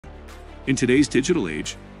In today's digital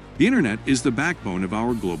age, the internet is the backbone of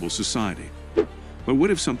our global society. But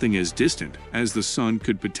what if something as distant as the sun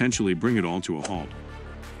could potentially bring it all to a halt?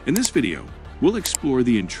 In this video, we'll explore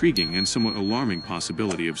the intriguing and somewhat alarming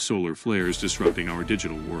possibility of solar flares disrupting our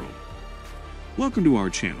digital world. Welcome to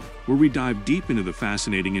our channel, where we dive deep into the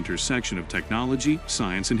fascinating intersection of technology,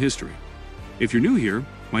 science, and history. If you're new here,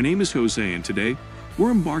 my name is Jose, and today,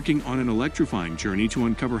 we're embarking on an electrifying journey to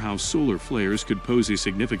uncover how solar flares could pose a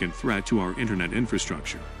significant threat to our internet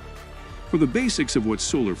infrastructure. From the basics of what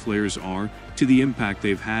solar flares are to the impact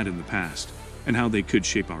they've had in the past and how they could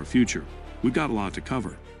shape our future, we've got a lot to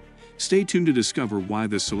cover. Stay tuned to discover why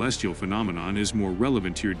this celestial phenomenon is more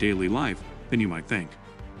relevant to your daily life than you might think.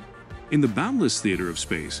 In the boundless theater of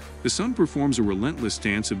space, the sun performs a relentless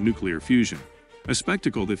dance of nuclear fusion, a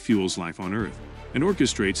spectacle that fuels life on Earth and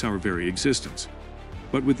orchestrates our very existence.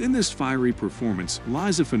 But within this fiery performance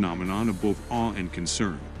lies a phenomenon of both awe and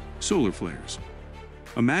concern: solar flares.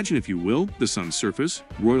 Imagine, if you will, the sun's surface,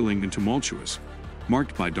 roiling and tumultuous,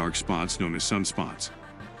 marked by dark spots known as sunspots.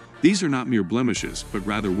 These are not mere blemishes, but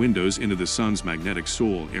rather windows into the sun's magnetic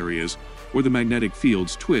soul, areas where the magnetic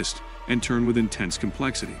fields twist and turn with intense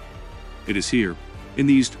complexity. It is here, in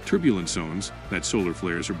these turbulent zones, that solar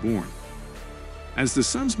flares are born. As the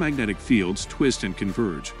sun's magnetic fields twist and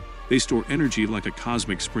converge, they store energy like a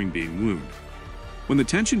cosmic spring being wound. When the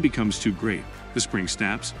tension becomes too great, the spring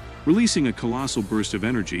snaps, releasing a colossal burst of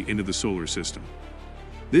energy into the solar system.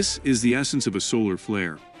 This is the essence of a solar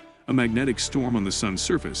flare, a magnetic storm on the sun's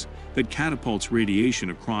surface that catapults radiation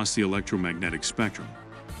across the electromagnetic spectrum.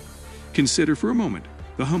 Consider for a moment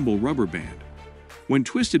the humble rubber band. When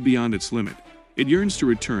twisted beyond its limit, it yearns to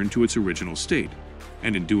return to its original state,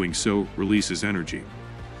 and in doing so, releases energy.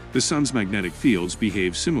 The sun's magnetic fields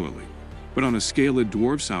behave similarly, but on a scale that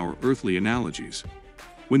dwarfs our earthly analogies.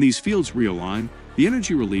 When these fields realign, the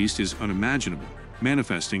energy released is unimaginable,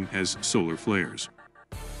 manifesting as solar flares.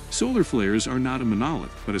 Solar flares are not a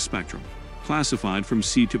monolith, but a spectrum, classified from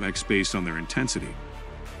C to X based on their intensity.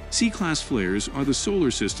 C-class flares are the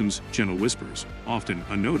solar system's gentle whispers, often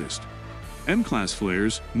unnoticed. M-class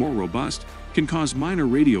flares, more robust, can cause minor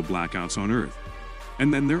radio blackouts on Earth.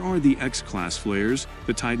 And then there are the X-class flares,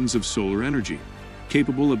 the titans of solar energy,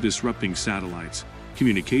 capable of disrupting satellites,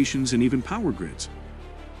 communications, and even power grids.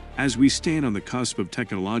 As we stand on the cusp of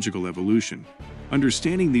technological evolution,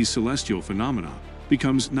 understanding these celestial phenomena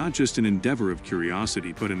becomes not just an endeavor of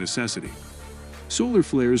curiosity but a necessity. Solar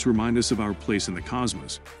flares remind us of our place in the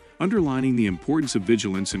cosmos, underlining the importance of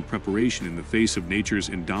vigilance and preparation in the face of nature's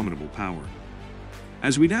indomitable power.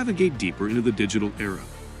 As we navigate deeper into the digital era,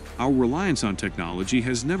 our reliance on technology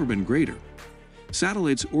has never been greater.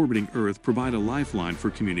 Satellites orbiting Earth provide a lifeline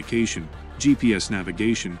for communication, GPS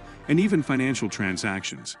navigation, and even financial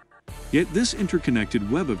transactions. Yet this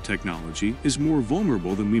interconnected web of technology is more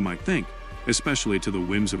vulnerable than we might think, especially to the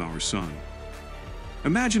whims of our sun.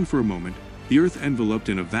 Imagine for a moment the Earth enveloped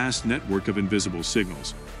in a vast network of invisible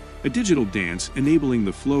signals, a digital dance enabling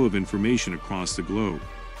the flow of information across the globe.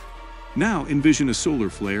 Now envision a solar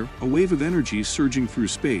flare, a wave of energy surging through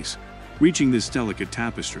space, reaching this delicate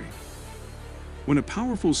tapestry. When a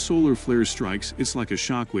powerful solar flare strikes, it's like a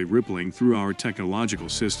shockwave rippling through our technological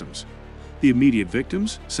systems. The immediate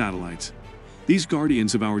victims? Satellites. These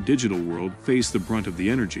guardians of our digital world face the brunt of the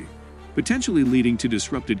energy, potentially leading to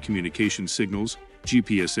disrupted communication signals,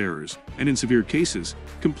 GPS errors, and in severe cases,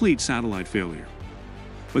 complete satellite failure.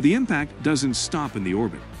 But the impact doesn't stop in the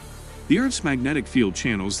orbit. The Earth's magnetic field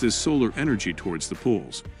channels this solar energy towards the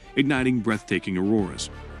poles, igniting breathtaking auroras.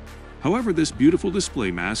 However, this beautiful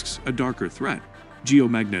display masks a darker threat: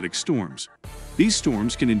 geomagnetic storms. These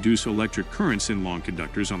storms can induce electric currents in long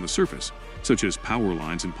conductors on the surface, such as power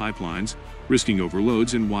lines and pipelines, risking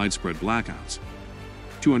overloads and widespread blackouts.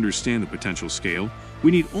 To understand the potential scale,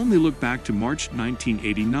 we need only look back to March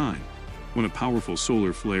 1989, when a powerful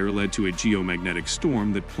solar flare led to a geomagnetic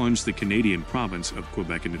storm that plunged the Canadian province of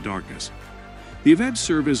Quebec into darkness. The event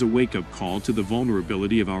served as a wake-up call to the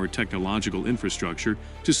vulnerability of our technological infrastructure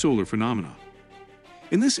to solar phenomena.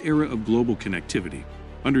 In this era of global connectivity,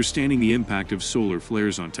 understanding the impact of solar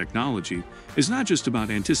flares on technology is not just about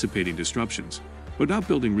anticipating disruptions, but about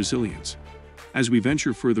building resilience. As we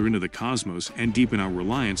venture further into the cosmos and deepen our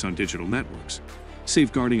reliance on digital networks,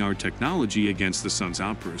 safeguarding our technology against the sun's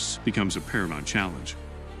outbursts becomes a paramount challenge,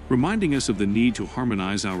 reminding us of the need to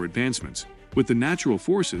harmonize our advancements with the natural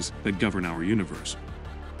forces that govern our universe.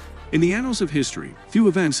 In the annals of history, few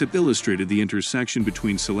events have illustrated the intersection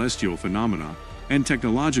between celestial phenomena and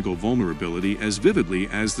technological vulnerability as vividly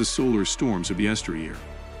as the solar storms of yesteryear.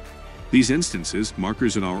 These instances,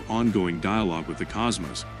 markers in our ongoing dialogue with the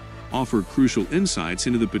cosmos, offer crucial insights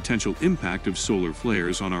into the potential impact of solar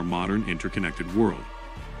flares on our modern interconnected world.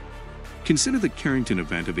 Consider the Carrington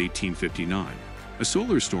event of 1859, a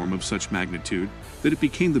solar storm of such magnitude that it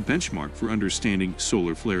became the benchmark for understanding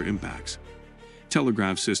solar flare impacts.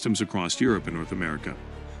 Telegraph systems across Europe and North America,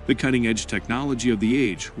 the cutting-edge technology of the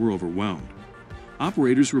age, were overwhelmed.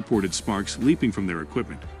 Operators reported sparks leaping from their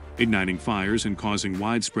equipment, igniting fires and causing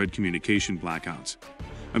widespread communication blackouts.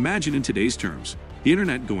 Imagine in today's terms, the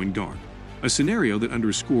internet going dark, a scenario that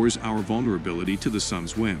underscores our vulnerability to the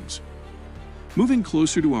sun's whims. Moving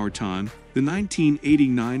closer to our time, the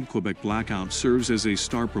 1989 Quebec blackout serves as a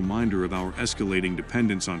stark reminder of our escalating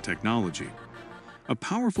dependence on technology. A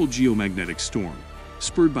powerful geomagnetic storm,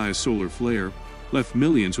 spurred by a solar flare, left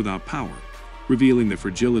millions without power, revealing the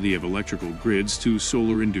fragility of electrical grids to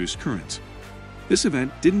solar-induced currents. This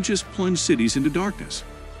event didn't just plunge cities into darkness.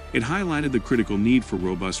 It highlighted the critical need for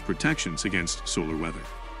robust protections against solar weather.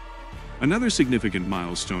 Another significant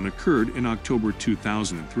milestone occurred in October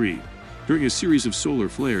 2003, during a series of solar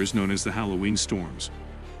flares known as the Halloween storms.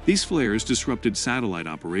 These flares disrupted satellite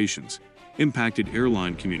operations, impacted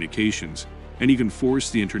airline communications, and even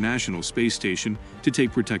forced the International Space Station to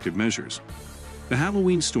take protective measures. The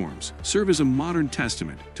Halloween storms serve as a modern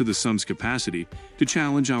testament to the sun's capacity to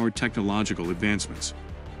challenge our technological advancements.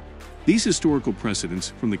 These historical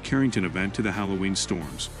precedents, from the Carrington event to the Halloween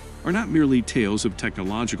storms, are not merely tales of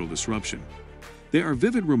technological disruption. They are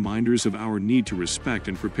vivid reminders of our need to respect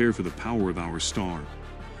and prepare for the power of our star.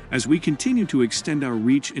 As we continue to extend our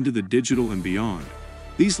reach into the digital and beyond,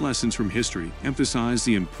 these lessons from history emphasize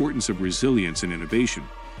the importance of resilience and innovation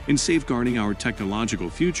in safeguarding our technological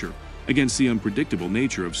future against the unpredictable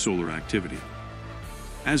nature of solar activity.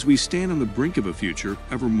 As we stand on the brink of a future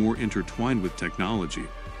ever more intertwined with technology,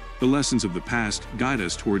 the lessons of the past guide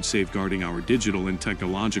us towards safeguarding our digital and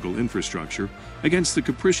technological infrastructure against the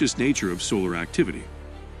capricious nature of solar activity.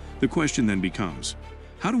 The question then becomes,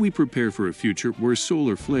 how do we prepare for a future where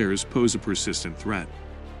solar flares pose a persistent threat?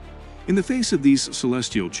 In the face of these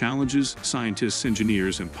celestial challenges, scientists,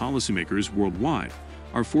 engineers, and policymakers worldwide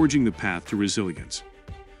are forging the path to resilience.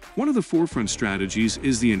 One of the forefront strategies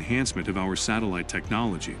is the enhancement of our satellite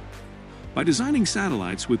technology. By designing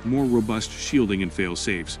satellites with more robust shielding and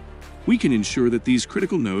fail-safes, we can ensure that these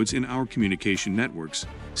critical nodes in our communication networks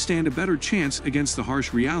stand a better chance against the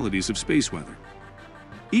harsh realities of space weather.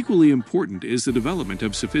 Equally important is the development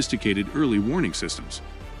of sophisticated early warning systems.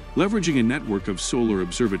 Leveraging a network of solar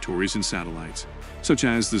observatories and satellites, such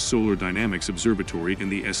as the Solar Dynamics Observatory in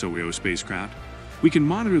the SOAO spacecraft, we can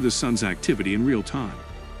monitor the sun's activity in real time.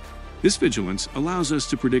 This vigilance allows us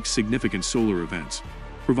to predict significant solar events,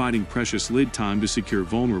 providing precious lead time to secure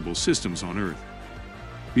vulnerable systems on Earth.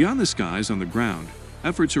 Beyond the skies on the ground,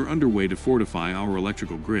 efforts are underway to fortify our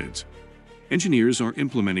electrical grids. Engineers are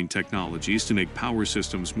implementing technologies to make power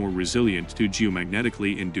systems more resilient to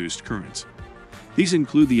geomagnetically induced currents. These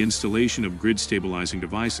include the installation of grid-stabilizing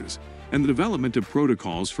devices and the development of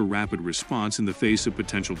protocols for rapid response in the face of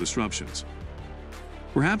potential disruptions.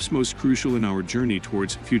 Perhaps most crucial in our journey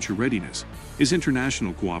towards future readiness is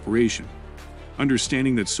international cooperation.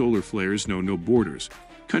 Understanding that solar flares know no borders,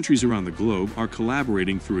 countries around the globe are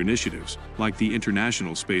collaborating through initiatives like the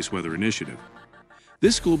International Space Weather Initiative.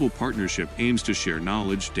 This global partnership aims to share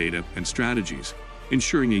knowledge, data, and strategies,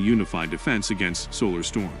 ensuring a unified defense against solar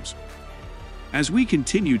storms. As we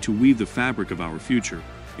continue to weave the fabric of our future,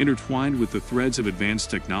 intertwined with the threads of advanced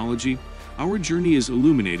technology, our journey is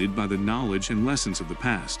illuminated by the knowledge and lessons of the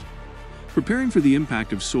past. Preparing for the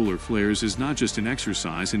impact of solar flares is not just an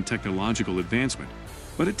exercise in technological advancement,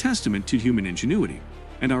 but a testament to human ingenuity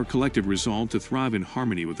and our collective resolve to thrive in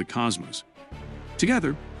harmony with the cosmos.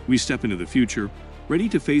 Together, we step into the future, ready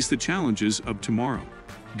to face the challenges of tomorrow,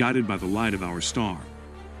 guided by the light of our star.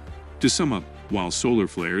 To sum up, while solar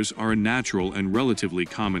flares are a natural and relatively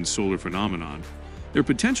common solar phenomenon, their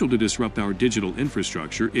potential to disrupt our digital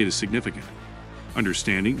infrastructure is significant.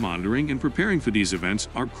 Understanding, monitoring, and preparing for these events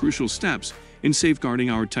are crucial steps in safeguarding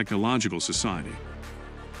our technological society.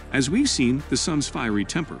 As we've seen, the sun's fiery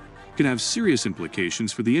temper can have serious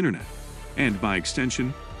implications for the internet, and by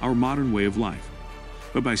extension, our modern way of life.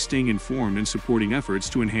 But by staying informed and supporting efforts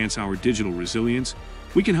to enhance our digital resilience,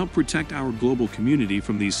 we can help protect our global community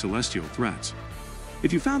from these celestial threats.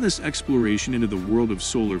 If you found this exploration into the world of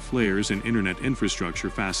solar flares and internet infrastructure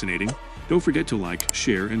fascinating, don't forget to like,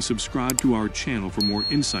 share, and subscribe to our channel for more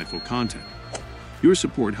insightful content. Your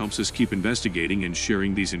support helps us keep investigating and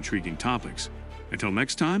sharing these intriguing topics. Until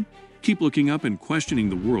next time, keep looking up and questioning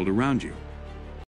the world around you.